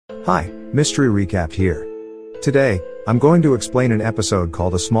Hi, Mystery Recap here. Today, I'm going to explain an episode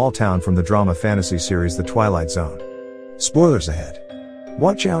called A Small Town from the drama fantasy series The Twilight Zone. Spoilers ahead.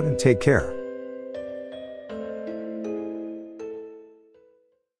 Watch out and take care.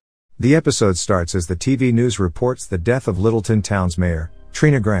 The episode starts as the TV news reports the death of Littleton Town's mayor,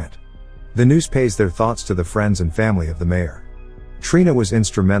 Trina Grant. The news pays their thoughts to the friends and family of the mayor. Trina was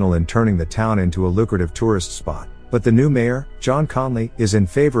instrumental in turning the town into a lucrative tourist spot, but the new mayor, John Conley, is in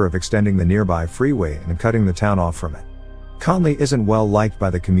favor of extending the nearby freeway and cutting the town off from it. Conley isn't well liked by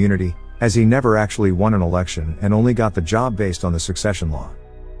the community, as he never actually won an election and only got the job based on the succession law.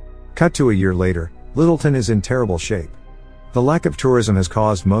 Cut to a year later, Littleton is in terrible shape. The lack of tourism has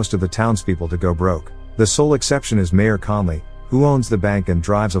caused most of the townspeople to go broke. The sole exception is Mayor Conley, who owns the bank and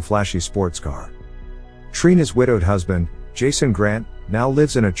drives a flashy sports car. Trina's widowed husband, Jason Grant, now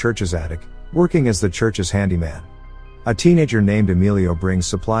lives in a church's attic, working as the church's handyman. A teenager named Emilio brings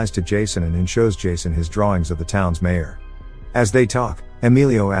supplies to Jason and shows Jason his drawings of the town's mayor. As they talk,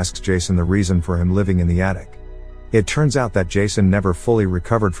 Emilio asks Jason the reason for him living in the attic. It turns out that Jason never fully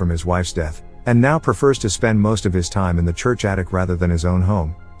recovered from his wife's death, and now prefers to spend most of his time in the church attic rather than his own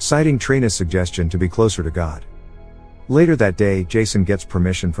home, citing Trina's suggestion to be closer to God. Later that day, Jason gets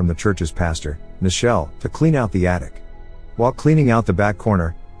permission from the church's pastor, Nichelle, to clean out the attic. While cleaning out the back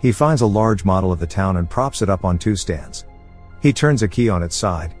corner, he finds a large model of the town and props it up on two stands. He turns a key on its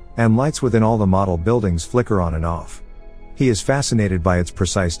side, and lights within all the model buildings flicker on and off. He is fascinated by its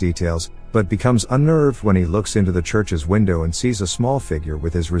precise details, but becomes unnerved when he looks into the church's window and sees a small figure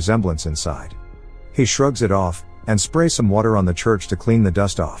with his resemblance inside. He shrugs it off, and sprays some water on the church to clean the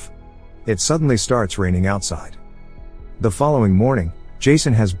dust off. It suddenly starts raining outside. The following morning,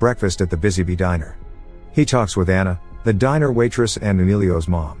 Jason has breakfast at the Busy Bee Diner. He talks with Anna, the diner waitress, and Emilio's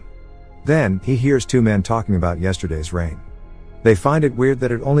mom. Then, he hears two men talking about yesterday's rain. They find it weird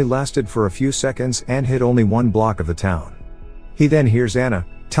that it only lasted for a few seconds and hit only one block of the town. He then hears Anna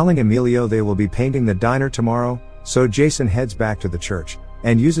telling Emilio they will be painting the diner tomorrow, so Jason heads back to the church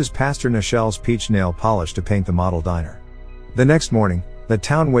and uses Pastor Nichelle's peach nail polish to paint the model diner. The next morning, the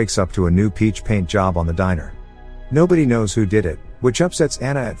town wakes up to a new peach paint job on the diner. Nobody knows who did it, which upsets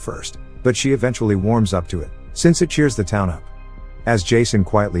Anna at first, but she eventually warms up to it, since it cheers the town up. As Jason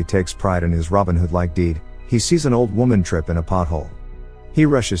quietly takes pride in his Robin Hood-like deed, he sees an old woman trip in a pothole. He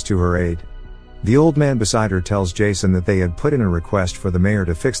rushes to her aid. The old man beside her tells Jason that they had put in a request for the mayor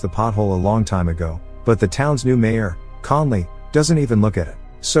to fix the pothole a long time ago, but the town's new mayor, Conley, doesn't even look at it.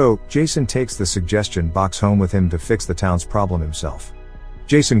 So, Jason takes the suggestion box home with him to fix the town's problem himself.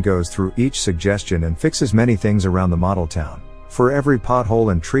 Jason goes through each suggestion and fixes many things around the model town. For every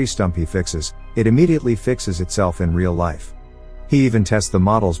pothole and tree stump he fixes, it immediately fixes itself in real life. He even tests the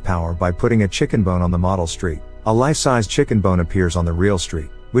model's power by putting a chicken bone on the model street. A life-size chicken bone appears on the real street,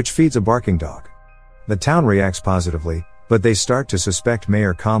 which feeds a barking dog. The town reacts positively, but they start to suspect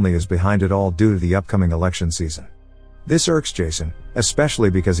Mayor Conley is behind it all due to the upcoming election season. This irks Jason, especially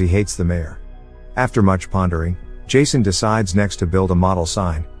because he hates the mayor. After much pondering, Jason decides next to build a model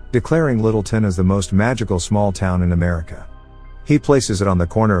sign, declaring Littleton as the most magical small town in America. He places it on the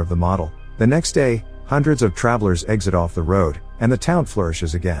corner of the model. The next day, hundreds of travelers exit off the road, and the town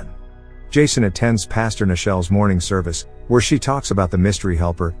flourishes again. Jason attends Pastor Nichelle's morning service, where she talks about the mystery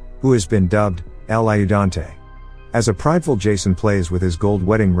helper, who has been dubbed El Ayudante. As a prideful Jason plays with his gold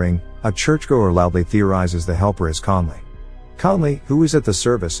wedding ring, a churchgoer loudly theorizes the helper is Conley. Conley, who is at the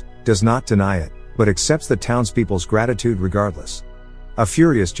service, does not deny it, but accepts the townspeople's gratitude regardless. A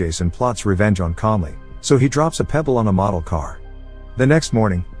furious Jason plots revenge on Conley, so he drops a pebble on a model car. The next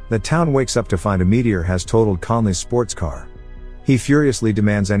morning, the town wakes up to find a meteor has totaled Conley's sports car. He furiously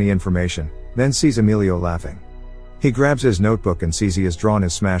demands any information, then sees Emilio laughing. He grabs his notebook and sees he has drawn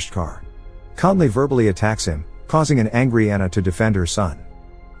his smashed car. Conley verbally attacks him, causing an angry Anna to defend her son.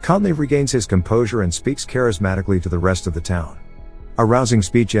 Conley regains his composure and speaks charismatically to the rest of the town. A rousing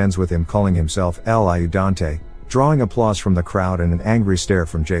speech ends with him calling himself El Ayudante, drawing applause from the crowd and an angry stare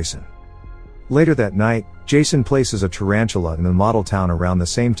from Jason. Later that night, Jason places a tarantula in the model town around the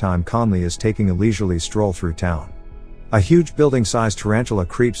same time Conley is taking a leisurely stroll through town. A huge building-sized tarantula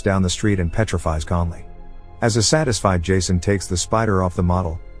creeps down the street and petrifies Conley. As a satisfied Jason takes the spider off the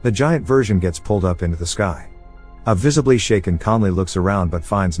model, the giant version gets pulled up into the sky. A visibly shaken Conley looks around but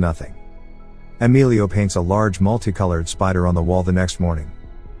finds nothing. Emilio paints a large multicolored spider on the wall the next morning.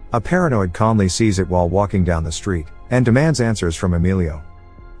 A paranoid Conley sees it while walking down the street, and demands answers from Emilio.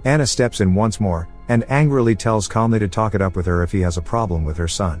 Anna steps in once more, and angrily tells Conley to talk it up with her if he has a problem with her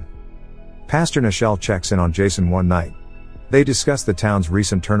son. Pastor Nichelle checks in on Jason one night. They discuss the town's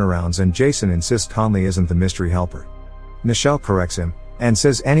recent turnarounds and Jason insists Conley isn't the mystery helper. Nichelle corrects him, and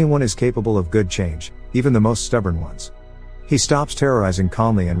says anyone is capable of good change, even the most stubborn ones. He stops terrorizing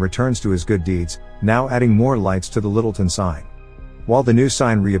calmly and returns to his good deeds, now adding more lights to the Littleton sign. While the new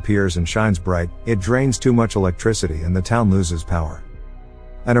sign reappears and shines bright, it drains too much electricity and the town loses power.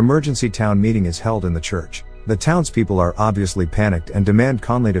 An emergency town meeting is held in the church. The townspeople are obviously panicked and demand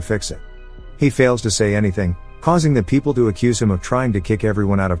Conley to fix it. He fails to say anything, causing the people to accuse him of trying to kick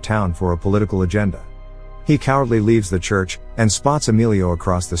everyone out of town for a political agenda. He cowardly leaves the church, and spots Emilio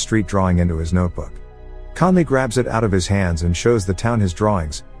across the street drawing into his notebook. Conley grabs it out of his hands and shows the town his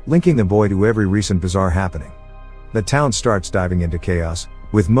drawings, linking the boy to every recent bizarre happening. The town starts diving into chaos,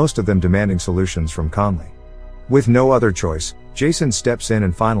 with most of them demanding solutions from Conley. With no other choice, Jason steps in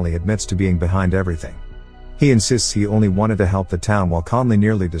and finally admits to being behind everything. He insists he only wanted to help the town while Conley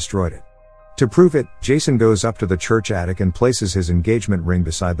nearly destroyed it. To prove it, Jason goes up to the church attic and places his engagement ring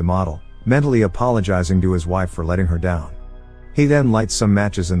beside the model, mentally apologizing to his wife for letting her down. He then lights some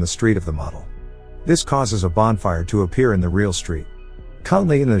matches in the street of the model. This causes a bonfire to appear in the real street.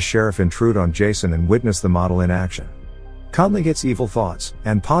 Conley and the sheriff intrude on Jason and witness the model in action. Conley gets evil thoughts,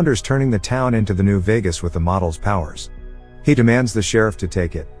 and ponders turning the town into the New Vegas with the model's powers. He demands the sheriff to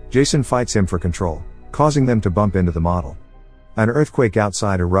take it. Jason fights him for control, causing them to bump into the model. An earthquake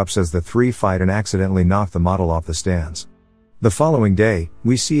outside erupts as the three fight and accidentally knock the model off the stands. The following day,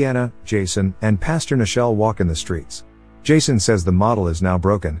 we see Anna, Jason, and Pastor Nichelle walk in the streets. Jason says the model is now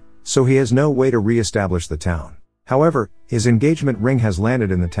broken, so he has no way to re-establish the town. However, his engagement ring has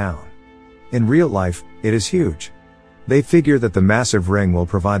landed in the town. In real life, it is huge. They figure that the massive ring will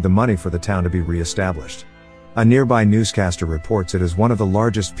provide the money for the town to be re-established. A nearby newscaster reports it is one of the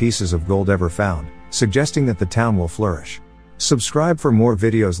largest pieces of gold ever found, suggesting that the town will flourish. Subscribe for more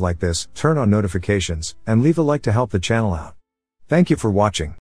videos like this, turn on notifications, and leave a like to help the channel out. Thank you for watching.